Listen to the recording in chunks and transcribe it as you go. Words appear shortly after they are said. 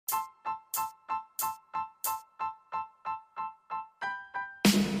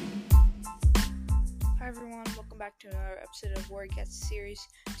back to another episode of Warrior Cats series.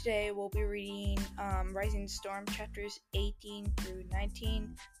 Today we'll be reading Rising Storm chapters 18 through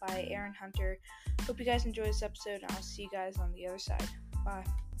 19 by Erin Hunter. Hope you guys enjoy this episode, and I'll see you guys on the other side. Bye.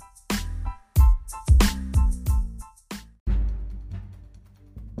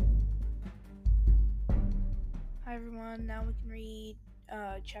 Hi everyone, now we can read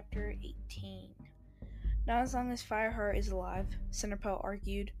chapter 18. Not as long as Fireheart is alive, Centerpelt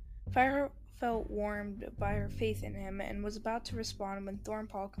argued. Fireheart felt warmed by her faith in him and was about to respond when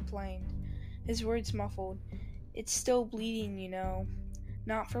Thornpaw complained, his words muffled. "It's still bleeding, you know."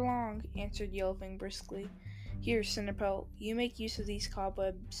 "Not for long," answered Yellowfang briskly. "Here, Centerpelt, you make use of these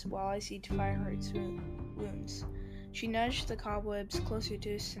cobwebs while I see to Fireheart's wounds." She nudged the cobwebs closer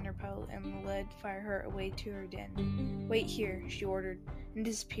to Centerpelt and led Fireheart away to her den. "Wait here," she ordered, and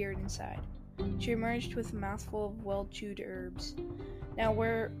disappeared inside. She emerged with a mouthful of well-chewed herbs. "Now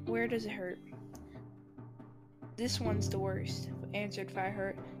where does it hurt?" "This one's the worst," answered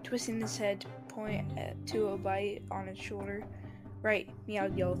Fireheart, twisting his head to point to a bite on its shoulder. "Right,"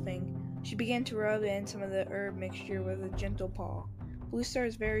 meowed Yellowfang. She began to rub in some of the herb mixture with a gentle paw. "Bluestar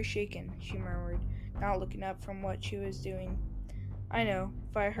is very shaken," she murmured, not looking up from what she was doing. "I know,"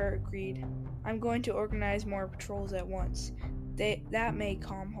 Fireheart agreed. "I'm going to organize more patrols at once. That may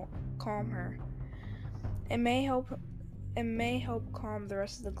calm her. It may help calm the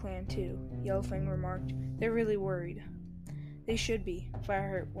rest of the clan too," Yellowfang remarked. "They're really worried." They should be,"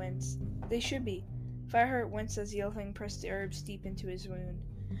 Fireheart winced. Fireheart winced as Yellowfang pressed the herbs deep into his wound.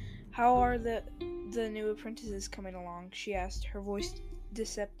 "How are the new apprentices coming along?" she asked, her voice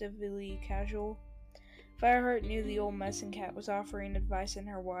deceptively casual. Fireheart knew the old medicine cat was offering advice in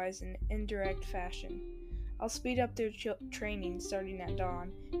her wise and indirect fashion. "I'll speed up their training starting at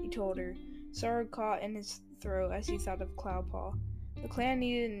dawn," he told her. Sorrow caught in his throat as he thought of Cloudpaw. The clan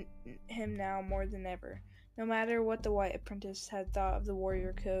needed him now more than ever. No matter what the white apprentice had thought of the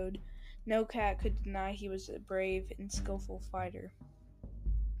warrior code, no cat could deny he was a brave and skillful fighter.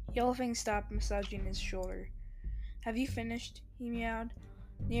 Yellowfang stopped massaging his shoulder. "Have you finished?" he meowed.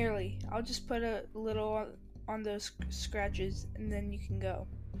 "Nearly. I'll just put a little on those scratches, and then you can go."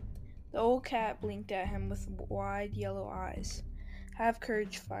 The old cat blinked at him with wide yellow eyes. Have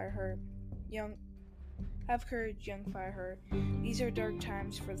courage, young Fireheart. These are dark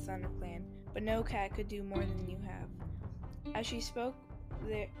times for the Thunder Clan, but no cat could do more than you have." As she spoke,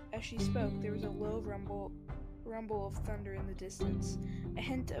 there was a low rumble of thunder in the distance, a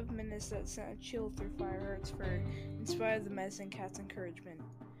hint of menace that sent a chill through Fireheart's fur, in spite of the medicine cat's encouragement.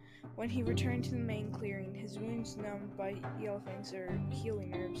 When he returned to the main clearing, his wounds numbed by Yellowfang's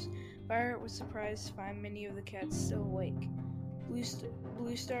healing herbs, Fireheart was surprised to find many of the cats still awake.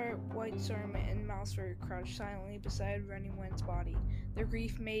 Bluestar, Whitestorm, and Mousefur crouched silently beside Running Wind's body, their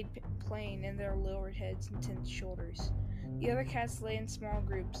grief made plain in their lowered heads and tense shoulders. The other cats lay in small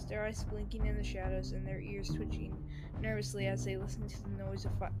groups, their eyes blinking in the shadows and their ears twitching nervously as they listened to the noise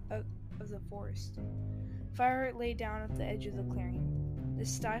of the forest. Fireheart lay down at the edge of the clearing.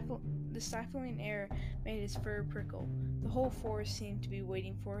 The stifling air made his fur prickle. The whole forest seemed to be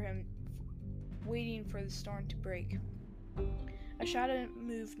waiting for the storm to break. A shadow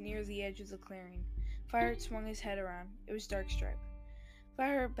moved near the edge of the clearing. Fireheart swung his head around. It was Darkstripe.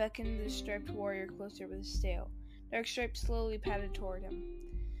 Fireheart beckoned the striped warrior closer with his tail. Darkstripe slowly padded toward him.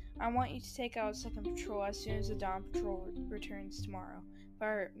 "I want you to take out a second patrol as soon as the dawn patrol returns tomorrow,"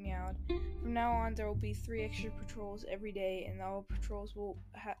 Fireheart meowed. "From now on, there will be 3 extra patrols every day, and all patrols will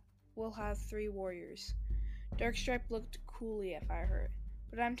have 3 warriors." Darkstripe looked coolly at Fireheart.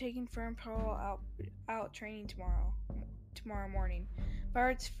 "But I'm taking Fernpaw out training tomorrow morning."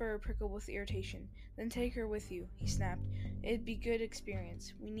 Fireheart's fur prickled with irritation. "Then take her with you," he snapped. "It'd be good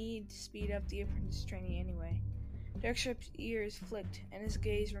experience. We need to speed up the apprentice training anyway." Darkstripe's ears flicked, and his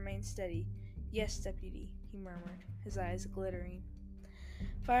gaze remained steady. "Yes, Deputy," he murmured, his eyes glittering.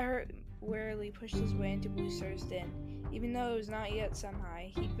 Fireheart warily pushed his way into Bluestar's den. Even though it was not yet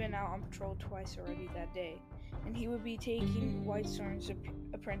sun-high, he'd been out on patrol twice already that day, and he would be taking Whitestorm's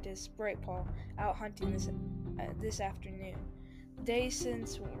apprentice, Brightpaw, out hunting this afternoon. The days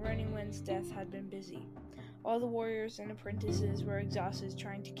since Running Wind's death had been busy. All the warriors and apprentices were exhausted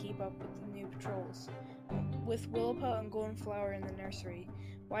trying to keep up with the new patrols. With Willowpelt and Goldenflower in the nursery,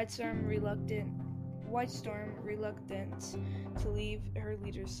 Whitestorm reluctant to leave her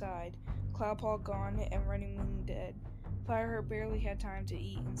leader's side, Cloudpaw gone, and Running Wind dead, Fireheart barely had time to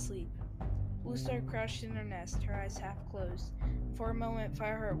eat and sleep. Bluestar crouched in her nest, her eyes half closed. For a moment,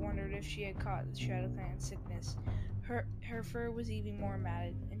 Fireheart wondered if she had caught the Shadow Clan's sickness. Her fur was even more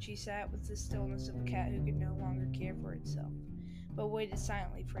matted, and she sat with the stillness of a cat who could no longer care for itself. but waited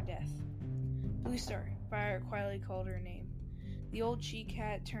silently for death. Blue Star, Fireheart quietly called her name. The old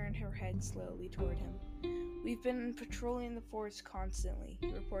she-cat turned her head slowly toward him. "We've been patrolling the forest constantly,"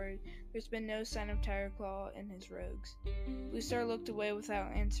 he reported. "There's been no sign of Tigerclaw and his rogues." Blue Star looked away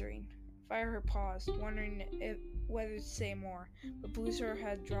without answering. Fireheart paused, wondering whether to say more, but Blue Star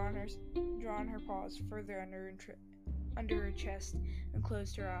had drawn her paws further under her chest and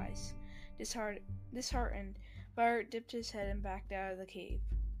closed her eyes. Disheartened, Fireheart dipped his head and backed out of the cave.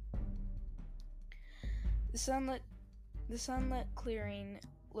 The sunlit clearing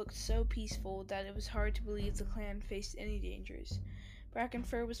looked so peaceful that it was hard to believe the clan faced any dangers.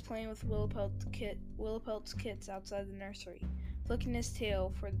 Brackenfur was playing with Willowpelt's kits outside the nursery, flicking his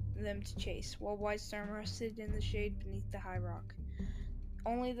tail for them to chase, while Whitestorm rested in the shade beneath the high rock.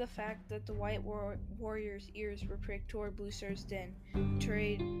 Only the fact that the white warrior's ears were pricked toward Blue Star's den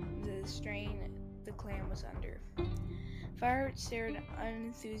betrayed the strain the clan was under. Fireheart stared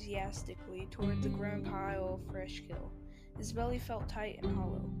unenthusiastically toward the grown pile of fresh kill. His belly felt tight and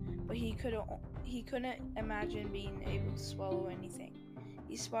hollow, but he couldn't imagine being able to swallow anything.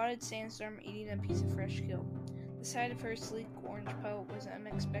 He spotted Sandstorm eating a piece of fresh kill. The sight of her sleek orange pelt was an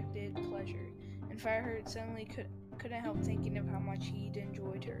unexpected pleasure, and Fireheart suddenly couldn't help thinking of how much he'd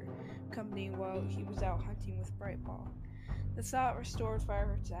enjoyed her company while he was out hunting with Brightpaw. The thought restored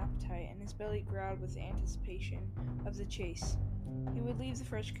Fireheart's appetite, and his belly growled with anticipation of the chase. He would leave the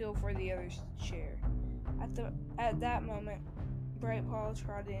fresh kill for the others to share. At that moment, Brightpaw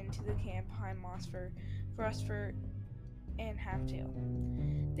trotted into the camp behind Mossfur, Frostfur, and Halftail.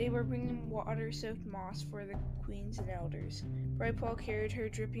 They were bringing water-soaked moss for the queens and elders. Brightpaw carried her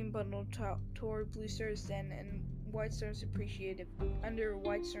dripping bundle toward Blue Star's den and under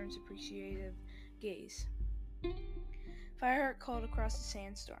Whitestorm's appreciative gaze. Fireheart called across the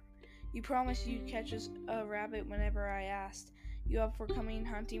sandstorm. "You promised you'd catch us a rabbit whenever I asked. You up for coming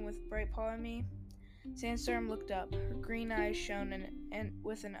hunting with Brightpaw and me?" Sandstorm looked up. Her green eyes shone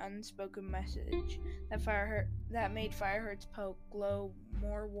with an unspoken message that made Fireheart's poke glow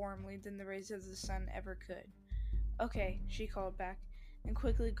more warmly than the rays of the sun ever could. "Okay," she called back, and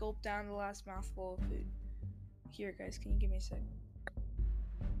quickly gulped down the last mouthful of food. "Here, guys, can you give me a sec?"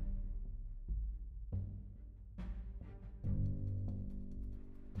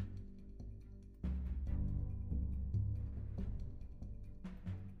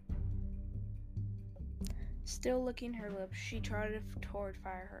 Still licking her lips, she trotted toward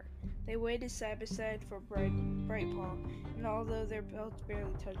Fireheart. They waited side by side for Brightpaw, and although their belts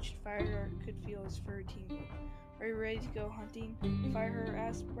barely touched, Fireheart could feel his fur tingle. "Are you ready to go hunting?" Fireheart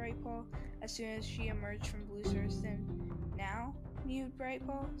asked Brightpaw as soon as she emerged from Blue Star's den. "Now?" mewed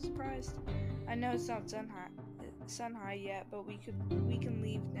Brightpaw, surprised. "I know it's not sun high yet, but we can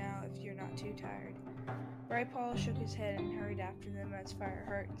leave now if you're not too tired." Brightpaw shook his head and hurried after them as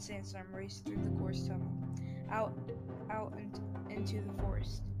Fireheart and Sandstorm raced through the gorse tunnel, out into the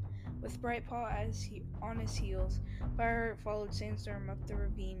forest. With Brightpaw on his heels, Fireheart followed Sandstorm up the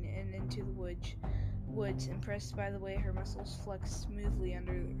ravine and into the woods, impressed by the way her muscles flexed smoothly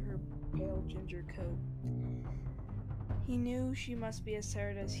under her pale ginger coat. He knew she must be as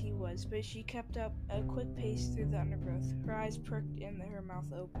tired as he was, but she kept up a quick pace through the undergrowth, her eyes pricked and her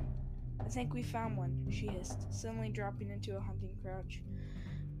mouth open. "I think we found one," she hissed, suddenly dropping into a hunting crouch.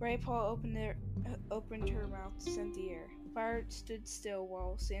 Brightpaw opened her mouth to scent the air. Fireheart stood still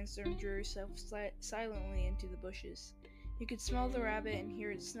while Sandstorm drew herself silently into the bushes. You could smell the rabbit and hear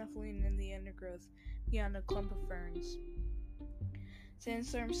it snuffling in the undergrowth beyond a clump of ferns.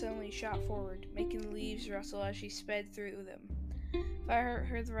 Sandstorm suddenly shot forward, making the leaves rustle as she sped through them. Fireheart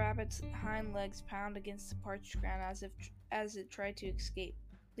heard the rabbit's hind legs pound against the parched ground as it tried to escape.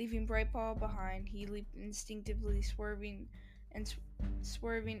 Leaving Brightpaw behind, he leaped instinctively, swerved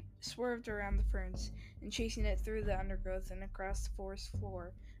around the ferns, and chasing it through the undergrowth and across the forest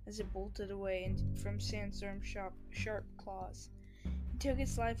floor as it bolted away from Sandstorm's sharp claws. He took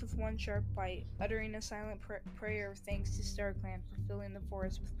its life with one sharp bite, uttering a silent prayer of thanks to StarClan for filling the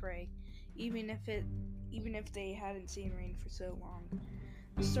forest with prey, even if they hadn't seen rain for so long.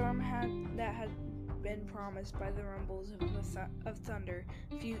 The storm that had been promised by the rumbles of thunder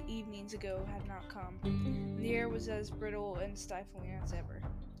a few evenings ago had not come, and the air was as brittle and stifling as ever.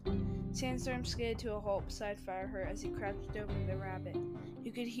 Sandstorm skidded to a halt beside Fireheart as he crouched over the rabbit.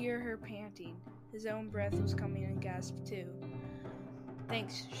 You could hear her panting. His own breath was coming in gasps too.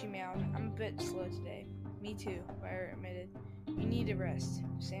 "Thanks," she meowed. "I'm a bit slow today." "Me too," Fireheart admitted. "You need a rest,"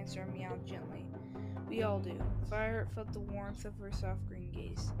 Sandstorm meowed gently. "We all do." Fireheart felt the warmth of her soft green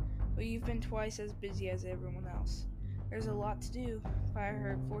gaze. "But you've been twice as busy as everyone else." There's a lot to do,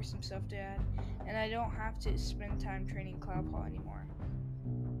 Fireheart forced himself to add, and I don't have to spend time training Cloudpaw anymore.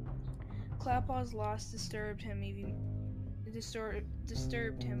 Cloudpaw's loss disturbed him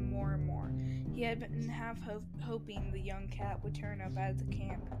more and more. He had been half hoping the young cat would turn up at the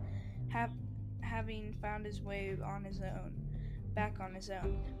camp, having found his way back on his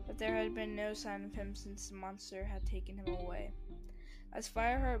own, but there had been no sign of him since the monster had taken him away. As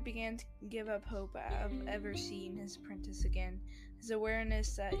Fireheart began to give up hope of ever seeing his apprentice again, his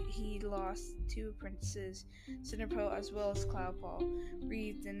awareness that he'd lost 2 apprentices, Cinderpo as well as Cloudpaw,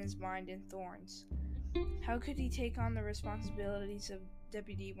 breathed in his mind in thorns. How could he take on the responsibilities of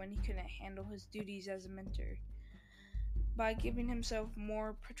deputy when he couldn't handle his duties as a mentor? By giving himself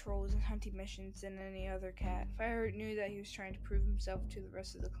more patrols and hunting missions than any other cat, Fireheart knew that he was trying to prove himself to the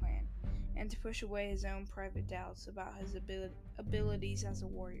rest of the clan, and to push away his own private doubts about his abilities as a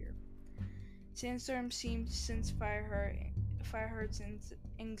warrior. Sandstorm seemed to sense Fireheart's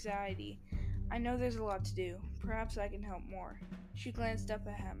anxiety. I know there's a lot to do. Perhaps I can help more. She glanced up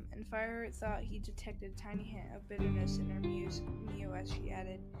at him, and Fireheart thought he detected a tiny hint of bitterness in her mew as she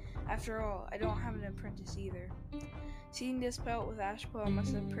added, After all, I don't have an apprentice either. Seeing this belt with Ashpaw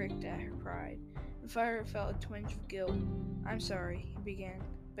must have pricked at her pride, and Fireheart felt a twinge of guilt. I'm sorry, he began,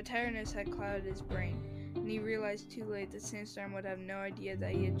 but tiredness had clouded his brain, and he realized too late that Sandstorm would have no idea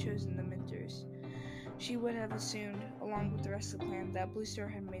that he had chosen the mentors. She would have assumed, along with the rest of the clan, that Bluestar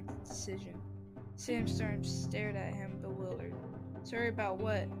had made the decision. Sandstorm stared at him, bewildered. Sorry about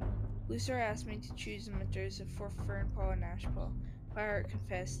what? Bluestar asked me to choose the mentors for Fernpaw and Ashpaw, Fireheart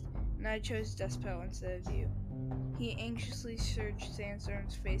confessed, and I chose Dustpelt instead of you. He anxiously searched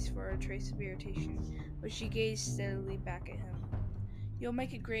Sandstorm's face for a trace of irritation, but she gazed steadily back at him. You'll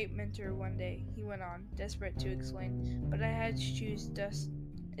make a great mentor one day, he went on, desperate to explain, but I had to choose Dust.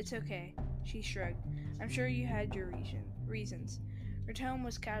 It's okay, she shrugged. I'm sure you had your reasons. Her tone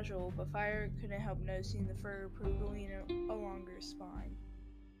was casual, but Fireheart couldn't help noticing the fur prickling along her spine.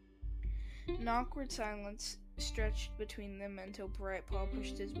 An awkward silence stretched between them until Brightpaw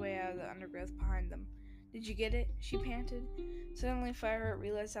pushed his way out of the undergrowth behind them. Did you get it? She panted. Suddenly Fireheart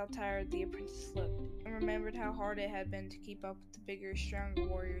realized how tired the apprentice looked, and remembered how hard it had been to keep up with the bigger, stronger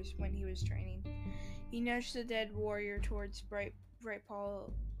warriors when he was training. He nudged the dead warrior toward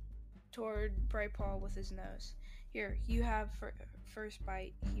Brightpaw with his nose. Here, you have first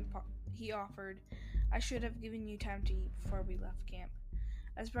bite, he offered. I should have given you time to eat before we left camp.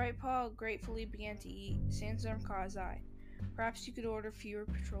 As Brightpaw gratefully began to eat, Sandstorm caught his eye. Perhaps you could order fewer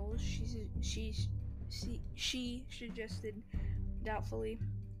patrols, she suggested doubtfully.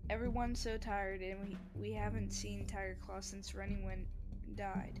 Everyone's so tired, and we haven't seen Tiger Claw since Running Wind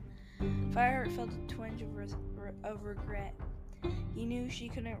died. Fireheart felt a twinge of regret. He knew she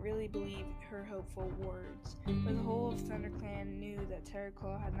couldn't really believe her hopeful words, but the whole of ThunderClan knew that Tiger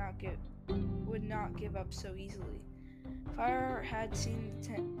Claw would not give up so easily. Fireheart had seen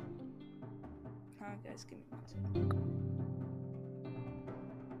the guys, give me 1 second.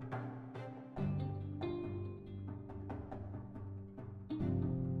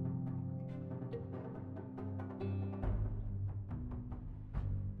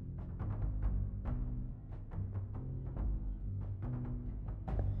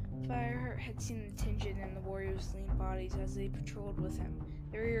 Fireheart had seen the tension in the warriors' lean bodies as they patrolled with him.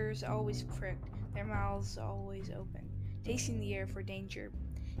 Their ears always pricked, their mouths always open, tasting the air for danger.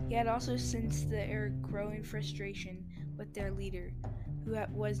 He had also sensed their growing frustration with their leader, who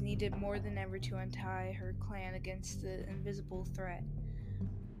was needed more than ever to untie her clan against the invisible threat.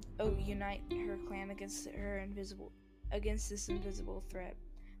 Unite her clan against this invisible threat.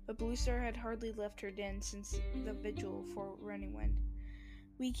 But Bluestar had hardly left her den since the vigil for Running Wind.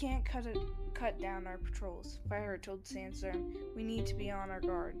 We can't cut down our patrols, Fireheart told Sandstorm. We need to be on our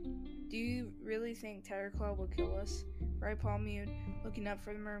guard. Do you really think Tiger Claw will kill us? Brightpaw mewed, looking up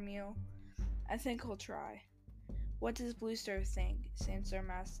from her meal. I think he'll try. What does Bluestar think? Sandstorm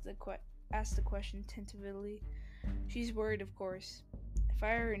asked the question tentatively. She's worried, of course.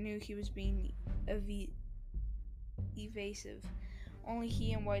 Fireheart knew he was being evasive. Only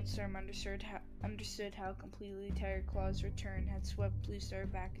he and Whitestorm understood how completely Tiger Claw's return had swept Bluestar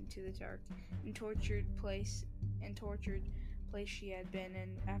back into the dark and tortured place she had been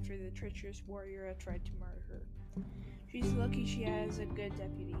in after the treacherous warrior had tried to murder her. She's lucky she has a good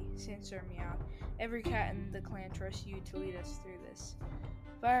deputy, Sandstorm meowed. Every cat in the clan trusts you to lead us through this.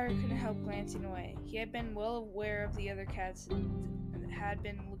 Fireheart couldn't help glancing away. He had been well aware of the other cats that had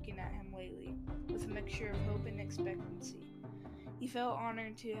been looking at him lately, with a mixture of hope and expectancy. He felt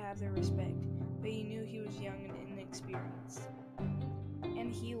honored to have their respect, but he knew he was young and inexperienced.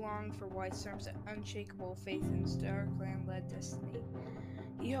 and he longed for Whitestorm's unshakable faith in Star Clan-led destiny.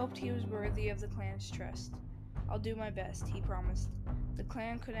 He hoped he was worthy of the clan's trust. "I'll do my best," he promised. The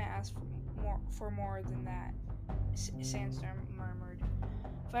clan couldn't ask for more than that, Sandstorm murmured.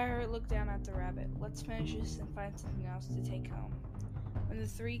 Fireheart looked down at the rabbit. "Let's finish this and find something else to take home." When the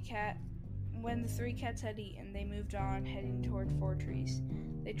three cats had eaten, they moved on, heading toward Four Trees.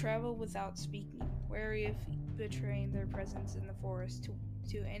 They traveled without speaking, wary of betraying their presence in the forest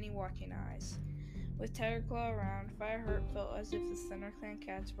to any watching eyes. With Tigerclaw around, Fireheart felt as if the ThunderClan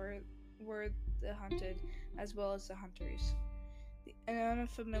cats were the hunted as well as the hunters. An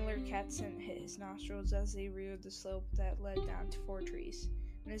unfamiliar cat scent hit his nostrils as they reared the slope that led down to Four Trees,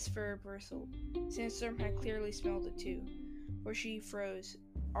 and his fur bristled. Sandstorm had clearly smelled it too, for she froze,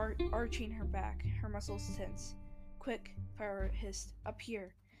 arching her back, her muscles tense. "Quick," Fireheart hissed, "up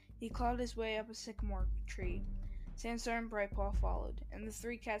here." He clawed his way up a sycamore tree. Sandstorm and Brightpaw followed, and the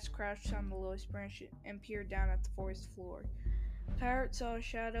three cats crouched on the lowest branch and peered down at the forest floor. Fireheart saw a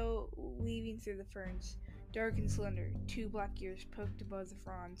shadow weaving through the ferns, dark and slender, two black ears poked above the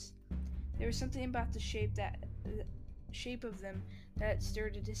fronds. There was something about the shape of them that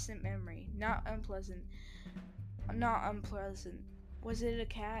stirred a distant memory, not unpleasant. Was it a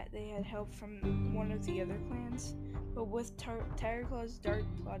cat they had helped from one of the other clans? But with Tigerclaw's dark,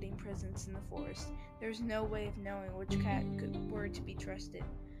 plotting presence in the forest, there was no way of knowing which cat were to be trusted.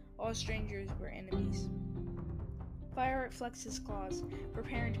 All strangers were enemies. Fireheart flexed his claws,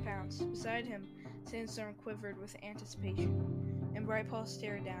 preparing to pounce. Beside him, Sandstorm quivered with anticipation, and Brightpaw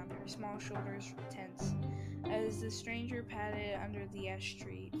stared down, her small shoulders tense. As the stranger padded under the ash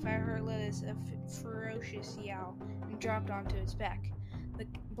tree, Fireheart let a ferocious yowl and dropped onto its back. The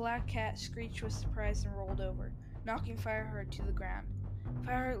black cat screeched with surprise and rolled over, knocking Fireheart to the ground.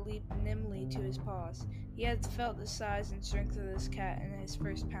 Fireheart leaped nimbly to his paws. He had felt the size and strength of this cat in his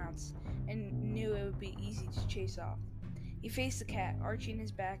first pounce, and knew it would be easy to chase off. He faced the cat, arching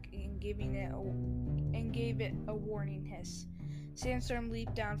his back and gave it a warning hiss. Sandstorm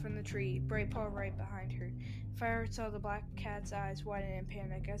leaped down from the tree, Brightpaw right behind her. Fireheart saw the black cat's eyes widen in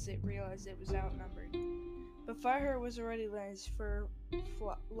panic as it realized it was outnumbered. But Fireheart was already letting his fur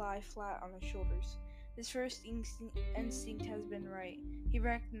lie flat on his shoulders. His first instinct has been right. He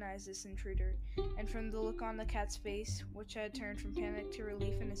recognized this intruder, and from the look on the cat's face, which had turned from panic to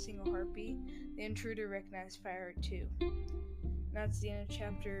relief in a single heartbeat, the intruder recognized Fireheart too. And that's the end of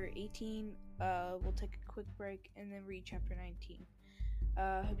chapter 18. We'll take a quick break and then read chapter 19.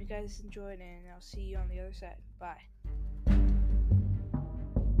 Hope you guys enjoyed, and I'll see you on the other side. Bye.